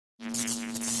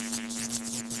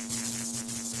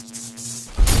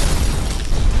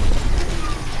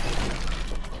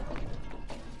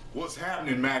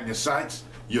happening, Magnesites?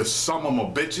 You some of my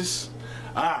bitches.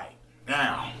 Alright,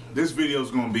 now, this video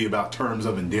is going to be about terms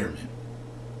of endearment.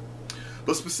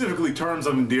 But specifically terms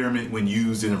of endearment when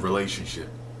used in a relationship.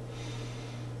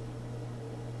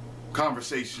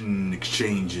 Conversation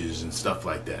exchanges and stuff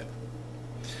like that.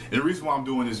 And the reason why I'm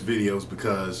doing this video is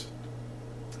because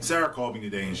Sarah called me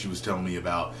today and she was telling me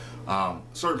about a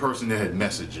certain person that had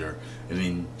messaged her. And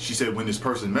then she said when this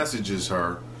person messages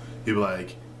her, he'd be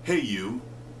like, "Hey you,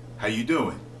 how you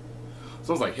doing?" So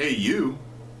I was like, "Hey you?"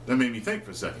 That made me think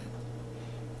for a second.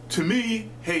 To me,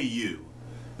 "hey you"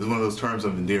 is one of those terms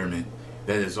of endearment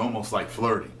that is almost like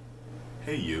flirting.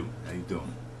 "Hey you, how you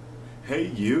doing?" "Hey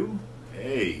you,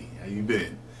 hey, how you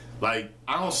been?" Like,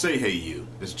 I don't say "hey you."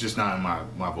 It's just not in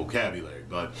my vocabulary.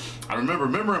 But I remember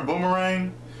in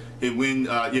Boomerang,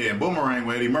 in Boomerang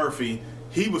with Eddie Murphy,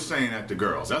 he was saying that to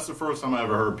girls. That's the first time I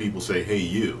ever heard people say "hey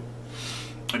you."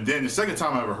 And then the second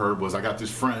time I ever heard was I got this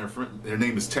friend, her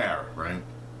name is Tara, right?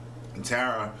 And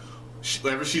Tara,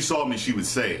 whenever she saw me, she would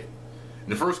say it.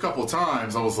 And the first couple of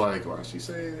times, I was like, why is she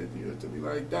saying it to me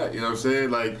like that? You know what I'm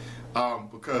saying? Like,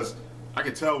 because I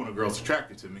could tell when a girl's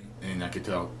attracted to me, and I could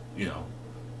tell, you know,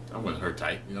 I wasn't her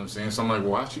type. You know what I'm saying? So I'm like,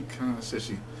 well, why she kind of said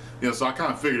she, you know? So I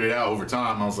kind of figured it out over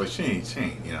time. I was like, she ain't,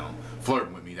 you know,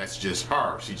 flirting with me. That's just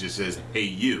her. She just says, "hey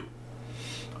you."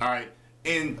 All right.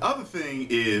 And other thing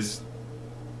is,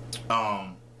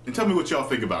 and tell me what y'all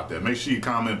think about that. Make sure you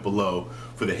comment below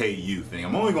for the "hey you" thing.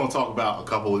 I'm only going to talk about a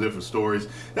couple of different stories.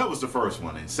 That was the first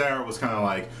one, and Sarah was kind of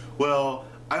like, well,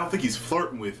 I don't think he's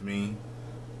flirting with me.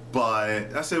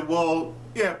 But I said, well,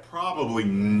 yeah, probably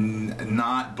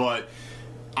not, but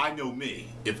I know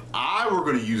me. If I were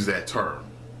going to use that term,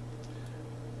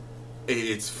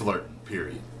 it's flirting,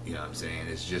 period. You know what I'm saying?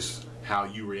 It's just how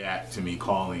you react to me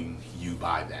calling you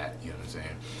by that. You know what I'm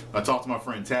saying? I talked to my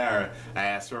friend Tara. I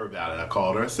asked her about it. I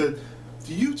called her. I said,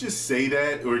 "Do you just say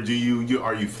that, or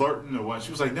are you flirting or what?"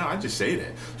 She was like, "No, I just say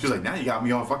that." She was like, "Now you got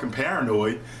me all fucking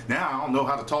paranoid. Now I don't know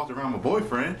how to talk around my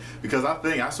boyfriend because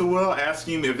I said, well, ask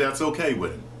him if that's okay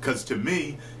with him, because to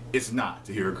me, it's not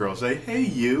to hear a girl say, "hey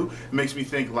you." It makes me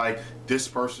think like this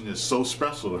person is so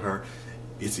special to her.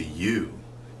 It's a you.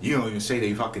 You don't even say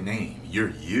their fucking name. You're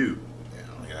you.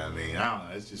 You know what I mean? I don't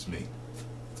know. It's just me.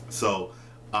 So,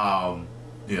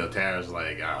 you know, Tara's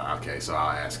like, okay, so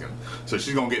I'll ask him. So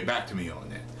she's going to get back to me on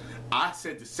that. I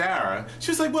said to Sarah,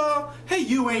 she was like, well, "hey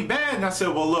you" ain't bad. And I said,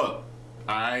 well, look,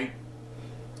 all right,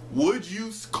 would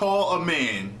you call a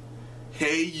man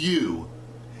 "hey you"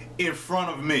 in front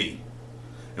of me?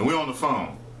 And we're on the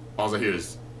phone. All I hear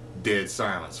is dead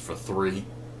silence for 3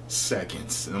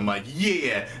 seconds. And I'm like,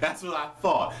 yeah, that's what I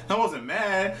thought. I wasn't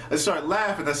mad. I started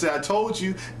laughing. I said, I told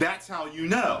you, that's how you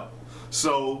know.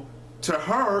 So to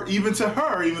her, even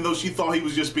though she thought he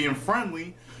was just being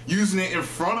friendly, using it in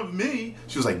front of me,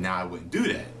 she was like, nah, I wouldn't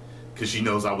do that. Because she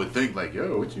knows I would think like,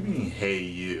 yo, what you mean, "hey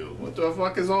you"? What the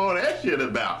fuck is all that shit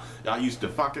about? Y'all used to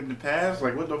fuck in the past?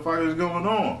 Like, what the fuck is going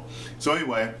on? So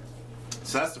anyway,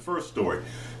 so that's the first story.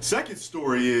 Second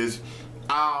story is,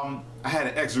 I had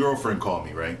an ex-girlfriend call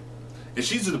me, right? And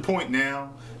she's to the point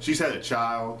now, she's had a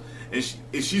child, and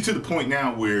she's to the point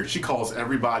now where she calls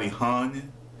everybody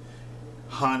hun,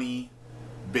 honey,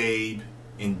 babe,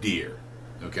 and dear.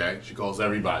 Okay? She calls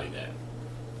everybody that.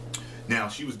 Now,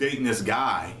 she was dating this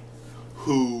guy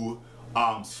who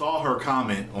saw her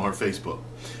comment on her Facebook.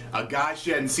 A guy she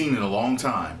hadn't seen in a long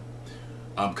time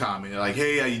commented like,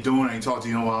 "hey, how you doing? I ain't talked to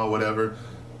you in a while," whatever.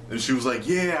 And she was like,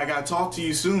 "yeah, I gotta talk to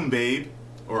you soon, babe,"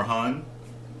 or "hun."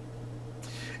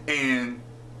 And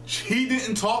he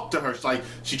didn't talk to her. It's like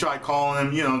she tried calling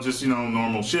him, you know, just, you know,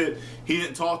 normal shit. He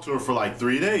didn't talk to her for like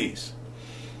 3 days.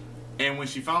 And when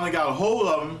she finally got a hold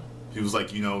of him, he was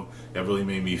like, "you know, that really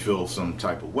made me feel some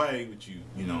type of way with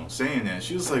you know, saying that."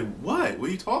 She was like, what are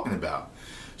you talking about?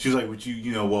 She was like, "with you,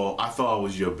 you know, well, I thought I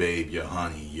was your babe, your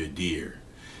honey, your dear."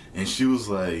 And she was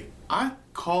like, "I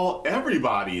call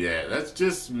everybody that. That's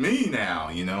just me now,"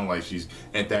 you know, like she's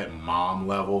at that mom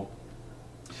level.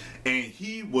 And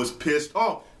he was pissed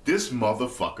off. This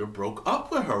motherfucker broke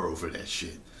up with her over that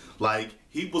shit. Like,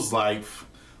 he was like,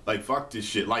 fuck this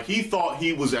shit. Like, he thought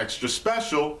he was extra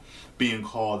special being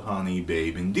called honey,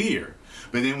 babe, and dear.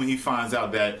 But then when he finds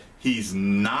out that he's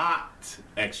not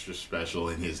extra special,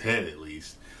 in his head at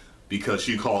least, because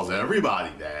she calls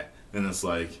everybody that, then it's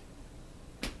like,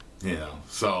 you know.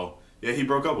 So, yeah, he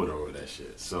broke up with her over that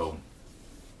shit. So,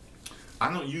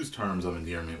 I don't use terms of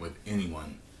endearment with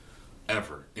anyone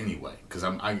ever anyway, because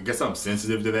I guess I'm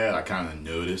sensitive to that. I kind of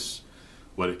notice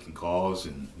what it can cause,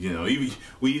 and you know,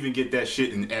 we even get that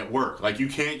shit at work. Like, you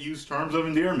can't use terms of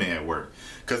endearment at work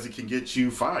because it can get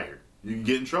you fired. you can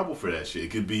get in trouble for that shit.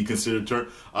 It could be considered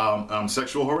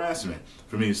sexual harassment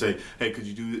for me to say, "Hey, could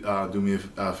you do me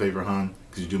a favor, hon?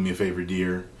 Could you do me a favor,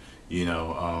 dear?"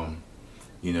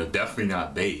 Definitely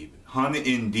not babe. Hun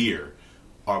and dear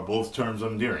are both terms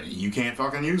of endearing. You can't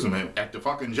fucking use them at the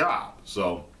fucking job.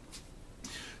 So,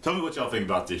 tell me what y'all think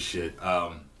about this shit.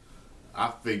 I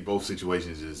think both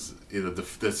situations is either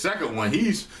the second one,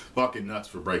 he's fucking nuts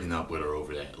for breaking up with her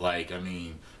over that. Like, I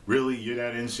mean, really, you're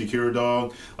that insecure,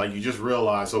 dog? Like, you just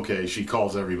realize, okay, she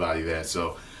calls everybody that,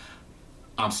 so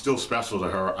I'm still special to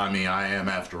her. I mean, I am,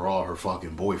 after all, her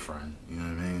fucking boyfriend. You know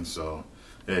what I mean? So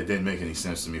it didn't make any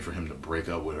sense to me for him to break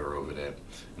up with her over that.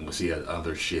 Unless he had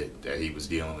other shit that he was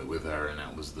dealing with her, and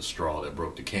that was the straw that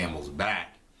broke the camel's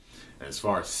back. And as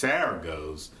far as Sarah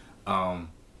goes, I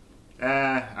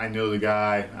know the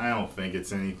guy. I don't think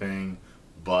it's anything,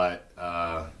 but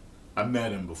I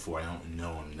met him before. I don't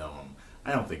know him.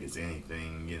 I don't think it's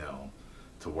anything,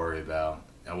 to worry about.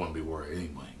 I wouldn't be worried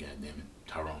anyway. God damn it,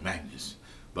 Tyrone Magnus.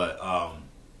 But I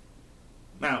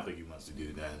don't think he wants to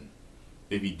do that.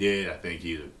 If he did, I think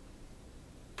he'd have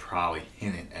probably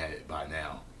hinted at it by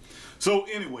now. So,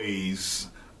 anyways,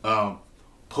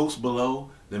 post below.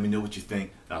 Let me know what you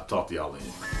think. I'll talk to y'all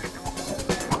later.